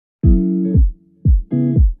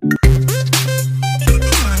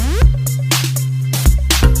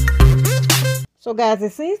So guys,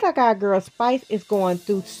 it seems like our girl Spice is going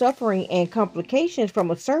through suffering and complications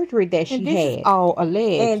from a surgery that she had. This is all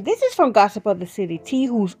alleged. And this is from Gossip of the City T,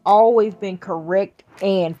 who's always been correct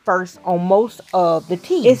and first on most of the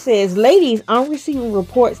tea. It says, ladies, I'm receiving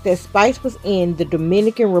reports that Spice was in the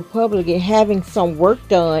Dominican Republic having some work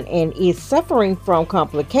done and is suffering from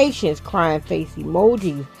complications, crying face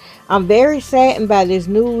emojis. I'm very saddened by this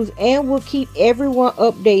news and will keep everyone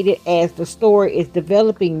updated as the story is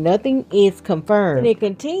developing. Nothing is confirmed. And it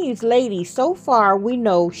continues, ladies, so far we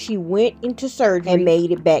know she went into surgery and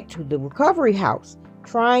made it back to the recovery house.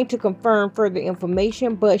 Trying to confirm further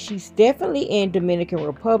information, but she's definitely in Dominican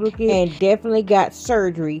Republic and definitely got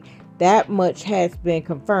surgery. That much has been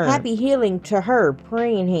confirmed. Happy healing to her,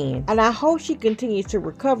 praying hands. And I hope she continues to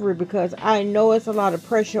recover, because I know it's a lot of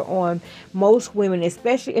pressure on most women,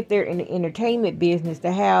 especially if they're in the entertainment business,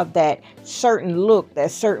 to have that certain look, that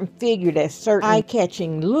certain figure, that certain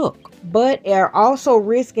eye-catching look. But there are also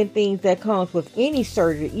risks and things that comes with any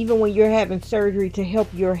surgery. Even when you're having surgery to help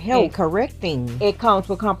your health and correct things, it comes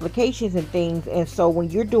with complications and things. And so when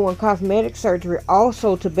you're doing cosmetic surgery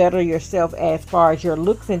also to better yourself as far as your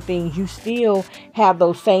looks and things, you still have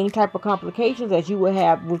those same type of complications as you would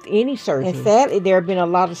have with any surgery. And sadly, there have been a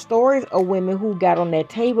lot of stories of women who got on that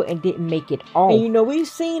table and didn't make it off. And you know, we've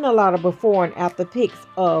seen a lot of before and after pics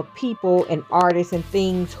of people and artists and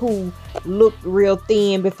things who looked real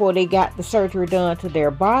thin before they got the surgery done to their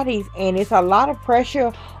bodies, and it's a lot of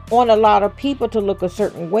pressure on a lot of people to look a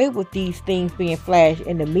certain way with these things being flashed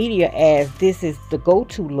in the media as this is the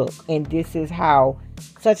go-to look and this is how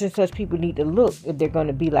such and such people need to look if they're going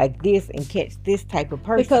to be like this and catch this type of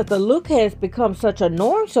person. Because the look has become such a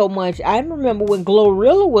norm so much. I remember when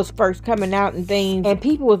Glorilla was first coming out and things, and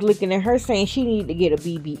people was looking at her saying she needed to get a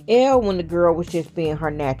BBL when the girl was just being her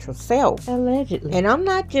natural self. Allegedly. And I'm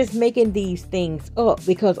not just making these things up,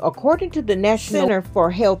 because according to the National Center for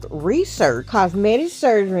Health Research, cosmetic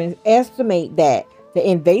surgeons estimate that the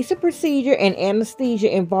invasive procedure and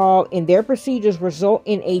anesthesia involved in their procedures result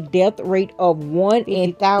in a death rate of 1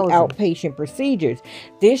 in 1,000 outpatient procedures.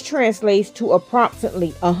 This translates to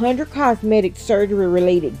approximately 100 cosmetic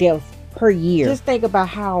surgery-related deaths per year. Just think about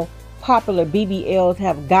how popular BBLs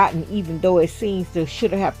have gotten, even though it seems to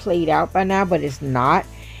should have played out by now, but it's not.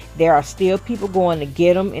 There are still people going to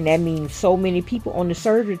get them, and that means so many people on the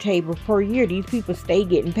surgery table per year. These people stay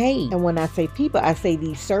getting paid. And when I say people, I say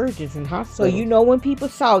these surgeons in hospitals. So you know, when people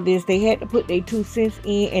saw this, they had to put their 2 cents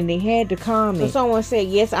in and they had to comment. So someone said,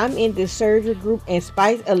 yes, I'm in this surgery group, and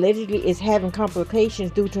Spice allegedly is having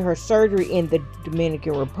complications due to her surgery in the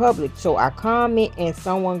Dominican Republic. So I comment and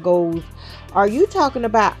someone goes, are you talking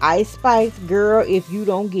about Ice Spice? Girl, if you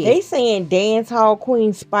don't get it. They saying dance hall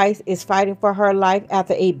queen Spice is fighting for her life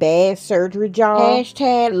after a bad surgery job.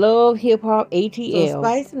 Hashtag love hip hop ATL. So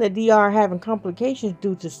Spice and the DR having complications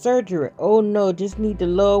due to surgery. Oh no, just need to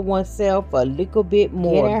love oneself a little bit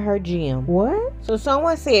more. Get at her gym. What? So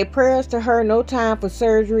someone said prayers to her, no time for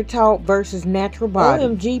surgery talk versus natural body.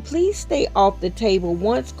 OMG, please stay off the table.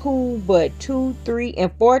 Once cool, but 2, 3,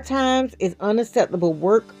 and 4 times is unacceptable.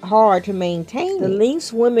 Work hard to maintain. The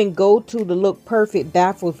lengths women go to look perfect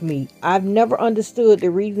baffles me. I've never understood the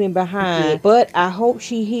reasoning behind it, but I hope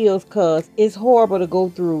she heals, cause it's horrible to go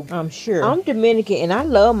through, I'm sure. I'm Dominican and I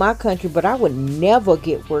love my country, but I would never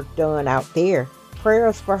get work done out there.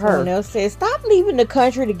 Prayers for her. Someone else says, stop leaving the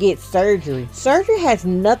country to get surgery. Surgery has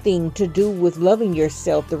nothing to do with loving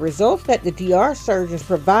yourself. The results that the DR surgeons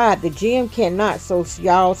provide, the gym cannot. So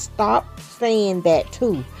y'all stop saying that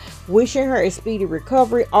too. Wishing her a speedy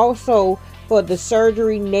recovery. Also, for the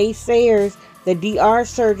surgery naysayers, the DR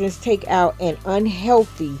surgeons take out an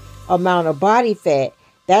unhealthy amount of body fat.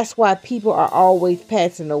 That's why people are always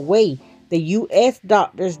passing away. The U.S.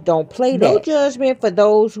 doctors don't play that. No judgment for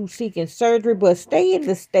those who seeking surgery, but stay in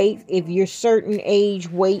the States if you're certain age,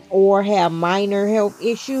 weight, or have minor health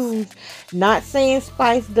issues. Not saying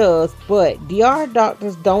Spice does, but DR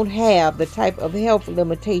doctors don't have the type of health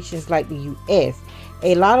limitations like the U.S.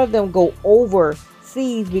 A lot of them go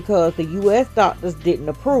overseas because the U.S. doctors didn't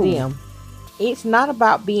approve them. It's not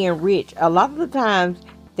about being rich. A lot of the times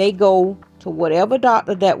they go to whatever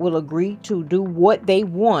doctor that will agree to do what they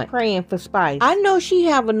want. Praying for Spice. I know she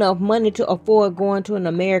have enough money to afford going to an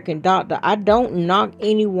American doctor. I don't knock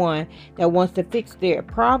anyone that wants to fix their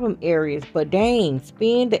problem areas, but dang,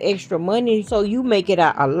 spend the extra money so you make it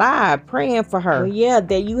out alive. Praying for her. Well, yeah,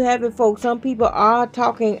 there you have it, folks. Some people are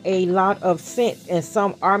talking a lot of sense and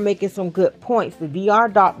some are making some good points. The DR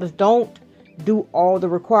doctors don't do all the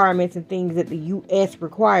requirements and things that the U.S.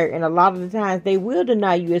 require. And a lot of the times they will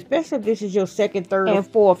deny you, especially if this is your second, third, and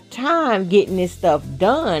fourth time getting this stuff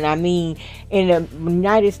done. I mean, in the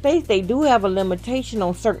United States, they do have a limitation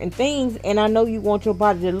on certain things. And I know you want your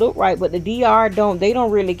body to look right, but the DR don't. They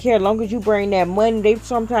don't really care. As long as you bring that money, they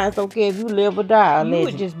sometimes don't care if you live or die. You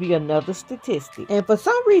would just be another statistic. And for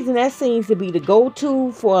some reason, that seems to be the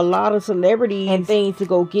go-to for a lot of celebrities and things to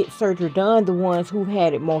go get surgery done, the ones who've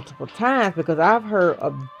had it multiple times, because I've heard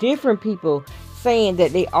of different people saying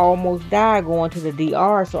that they almost died going to the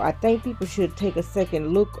DR. So I think people should take a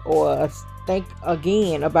second look or think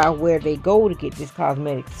again about where they go to get this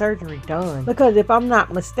cosmetic surgery done. Because if I'm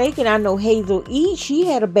not mistaken, I know Hazel E, she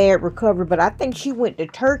had a bad recovery, but I think she went to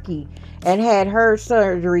Turkey and had her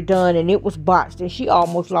surgery done and it was botched and she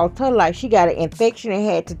almost lost her life. She got an infection and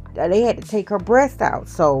they had to take her breast out.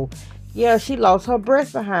 So yeah, she lost her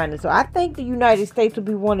breast behind it. So I think the United States would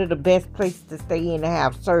be one of the best places to stay in to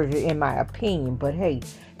have surgery, in my opinion. But hey,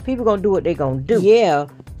 people gonna do what they gonna do. Yeah.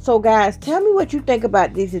 So guys, tell me what you think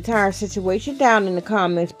about this entire situation down in the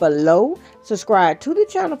comments below. Subscribe to the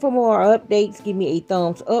channel for more updates. Give me a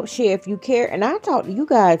thumbs up, share if you care, and I'll talk to you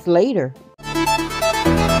guys later.